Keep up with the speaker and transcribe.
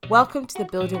Welcome to the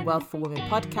Building Wealth for Women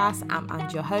podcast. I'm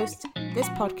Ange, your host. This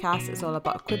podcast is all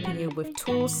about equipping you with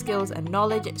tools, skills, and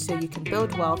knowledge so you can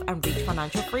build wealth and reach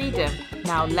financial freedom.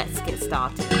 Now, let's get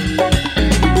started.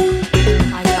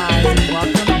 Hi guys, and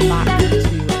welcome back to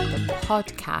the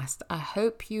podcast. I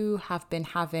hope you have been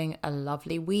having a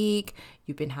lovely week.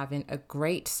 You've been having a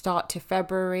great start to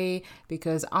February,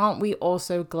 because aren't we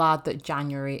also glad that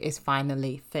January is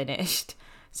finally finished?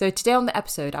 So today on the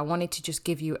episode, I wanted to just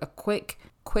give you a quick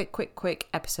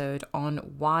episode on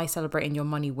why celebrating your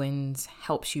money wins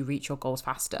helps you reach your goals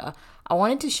faster. I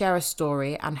wanted to share a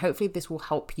story, and hopefully this will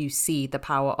help you see the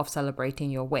power of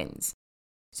celebrating your wins.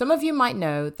 Some of you might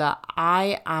know that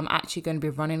I am actually going to be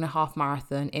running a half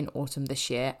marathon in autumn this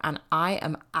year, and I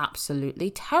am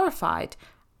absolutely terrified.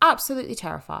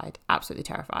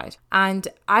 And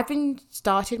I've been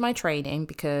started my training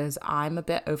because I'm a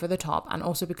bit over the top, and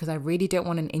also because I really don't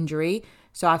want an injury.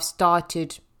 So I've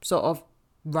started sort of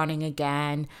running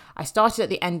again. I started at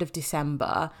the end of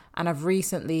December, and I've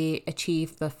recently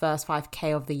achieved the first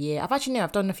 5k of the year.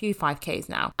 I've done a few 5ks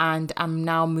now, and I'm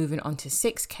now moving on to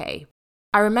 6k.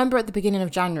 I remember at the beginning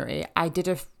of January, I did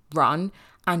a run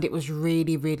and it was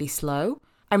really slow.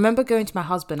 I remember going to my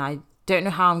husband, I don't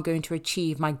know how I'm going to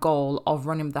achieve my goal of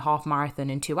running the half marathon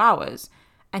in 2 hours.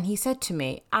 And he said to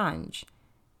me, Ange,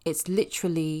 it's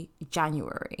literally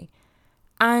January.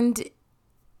 And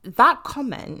that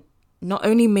comment not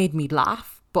only made me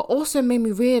laugh, but also made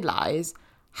me realize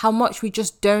how much we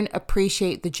just don't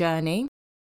appreciate the journey.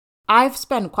 I've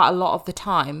spent quite a lot of the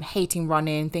time hating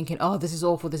running, thinking, oh, this is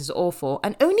awful.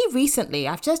 And only recently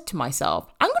I've said to myself,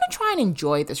 I'm going to try and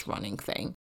enjoy this running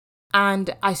thing.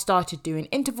 And I started doing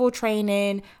interval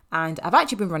training, and I've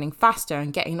actually been running faster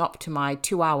and getting up to my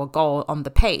 2-hour goal on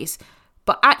the pace.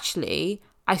 But actually,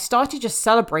 I started just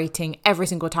celebrating every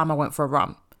single time I went for a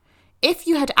run. If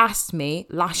you had asked me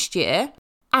last year,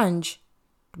 Ange,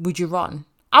 would you run?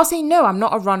 I'll say, no, I'm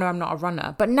not a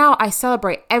runner. But now I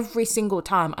celebrate every single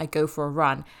time I go for a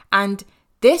run. And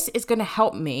this is going to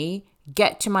help me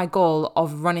get to my goal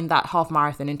of running that half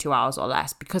marathon in 2 hours or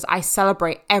less, because I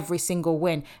celebrate every single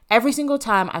win. Every single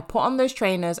time I put on those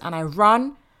trainers and I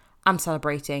run, I'm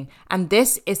celebrating. And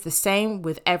this is the same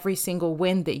with every single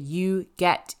win that you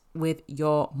get with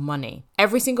your money.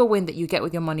 Every single win that you get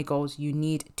with your money goals, you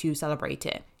need to celebrate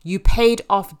it. You paid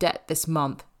off debt this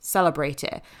month. Celebrate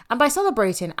it. And by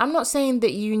celebrating, I'm not saying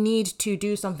that you need to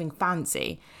do something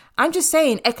fancy. I'm just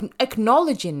saying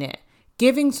acknowledging it,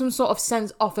 giving some sort of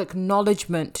sense of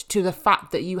acknowledgement to the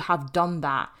fact that you have done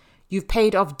that. You've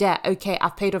paid off debt. Okay,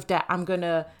 I've paid off debt. I'm going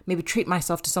to maybe treat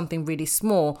myself to something really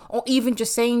small, or even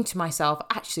just saying to myself,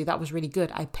 actually, that was really good.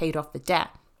 I paid off the debt.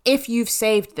 If you've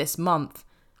saved this month,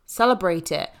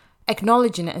 celebrate it,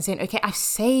 acknowledging it and saying, okay, I've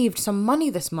saved some money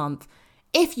this month.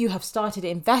 If you have started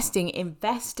investing,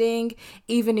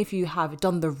 even if you have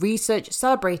done the research,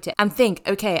 celebrate it and think,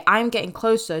 okay, I'm getting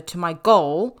closer to my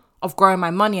goal of growing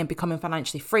my money and becoming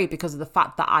financially free because of the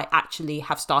fact that I actually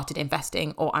have started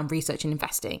investing, or I'm researching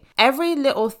investing. Every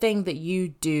little thing that you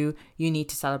do, you need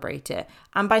to celebrate it.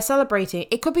 And by celebrating,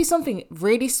 it could be something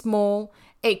really small.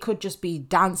 It could just be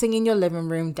dancing in your living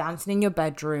room, dancing in your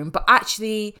bedroom, but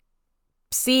actually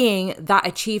seeing that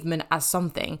achievement as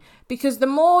something. Because the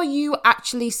more you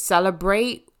actually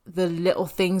celebrate the little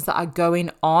things that are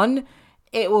going on,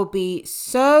 it will be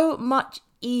so much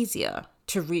easier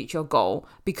to reach your goal,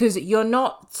 because you're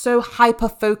not so hyper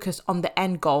focused on the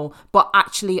end goal, but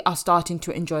actually are starting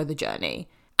to enjoy the journey.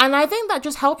 And I think that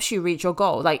just helps you reach your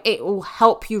goal. Like, it will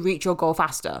help you reach your goal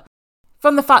faster.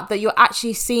 From the fact that you're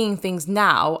actually seeing things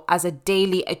now as a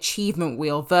daily achievement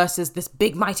wheel versus this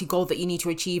big mighty goal that you need to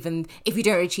achieve. And if you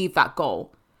don't achieve that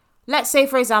goal, let's say,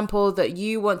 for example, that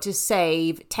you want to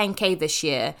save 10k this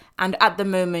year, and at the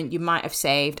moment you might have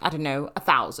saved,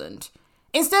 1,000.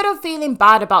 Instead of feeling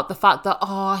bad about the fact that, oh,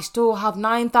 I still have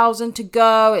 9,000 to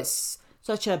go, it's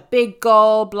such a big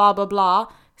goal, blah, blah, blah.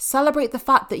 Celebrate the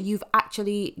fact that you've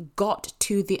actually got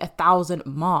to the 1,000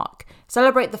 mark.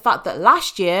 Celebrate the fact that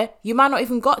last year, you might not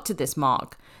even got to this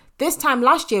mark. This time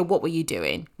last year, what were you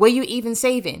doing? Were you even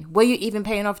saving? Were you even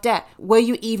paying off debt? Were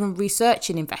you even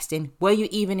researching investing? Were you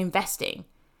even investing?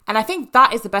 And I think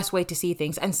that is the best way to see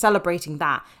things, and celebrating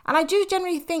that. And I do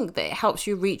generally think that it helps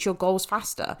you reach your goals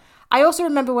faster. I also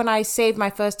remember when I saved my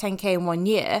first 10k in 1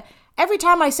 year, every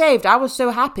time I saved, I was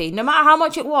so happy. No matter how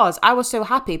much it was, I was so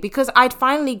happy because I'd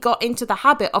finally got into the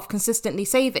habit of consistently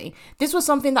saving. This was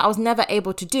something that I was never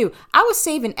able to do. I was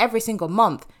saving every single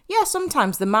month. Yeah,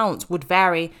 sometimes the amounts would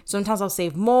vary. Sometimes I'll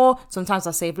save more, sometimes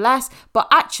I'll save less. But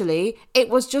actually, it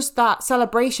was just that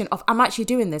celebration of, I'm actually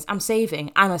doing this. I'm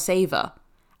saving. I'm a saver.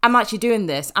 I'm actually doing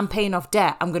this. I'm paying off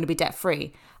debt. I'm going to be debt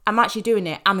free. I'm actually doing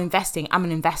it. I'm investing. I'm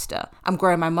an investor. I'm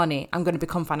growing my money. I'm going to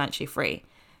become financially free.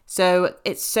 So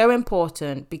it's so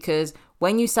important because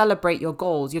when you celebrate your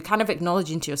goals, you're kind of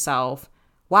acknowledging to yourself,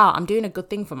 wow, I'm doing a good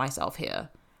thing for myself here.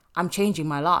 I'm changing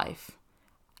my life.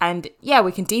 And yeah,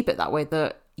 we can deep it that way,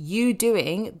 that you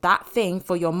doing that thing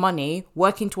for your money,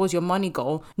 working towards your money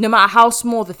goal, no matter how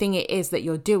small the thing it is that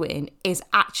you're doing, is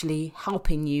actually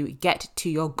helping you get to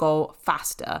your goal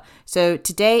faster. So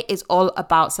today is all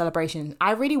about celebration.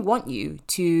 I really want you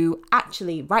to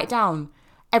actually write down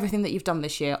everything that you've done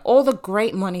this year, all the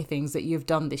great money things that you've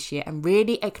done this year, and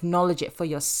really acknowledge it for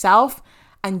yourself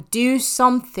and do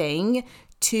something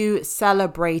to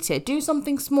celebrate it. Do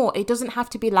something small. It doesn't have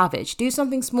to be lavish. Do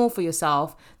something small for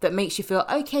yourself that makes you feel,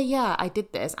 okay, yeah, I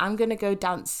did this. I'm going to go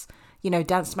dance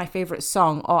to my favorite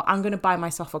song, or I'm going to buy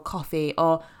myself a coffee,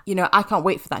 or, I can't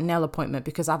wait for that nail appointment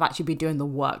because I've actually been doing the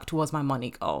work towards my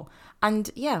money goal. And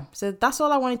yeah, so that's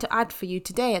all I wanted to add for you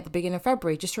today at the beginning of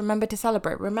February. Just remember to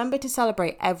celebrate. Remember to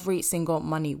celebrate every single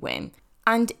money win.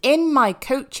 And in my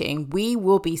coaching, we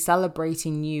will be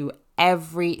celebrating you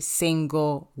every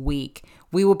single week.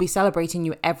 We will be celebrating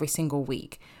you every single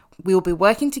week. We will be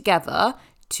working together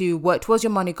to work towards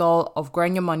your money goal of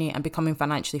growing your money and becoming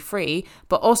financially free.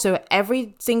 But also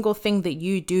every single thing that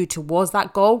you do towards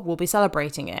that goal, we'll be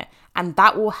celebrating it. And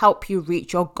that will help you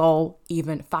reach your goal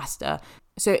even faster.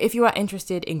 So if you are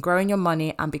interested in growing your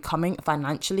money and becoming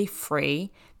financially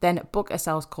free, then book a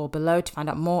sales call below to find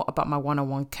out more about my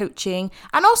one-on-one coaching.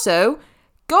 And also,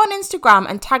 go on Instagram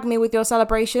and tag me with your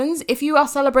celebrations. If you are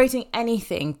celebrating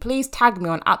anything, please tag me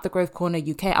on @thegrowthcorner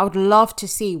UK. I would love to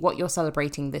see what you're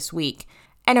celebrating this week.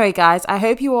 Anyway, guys, I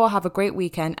hope you all have a great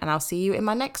weekend and I'll see you in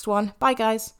my next one. Bye, guys.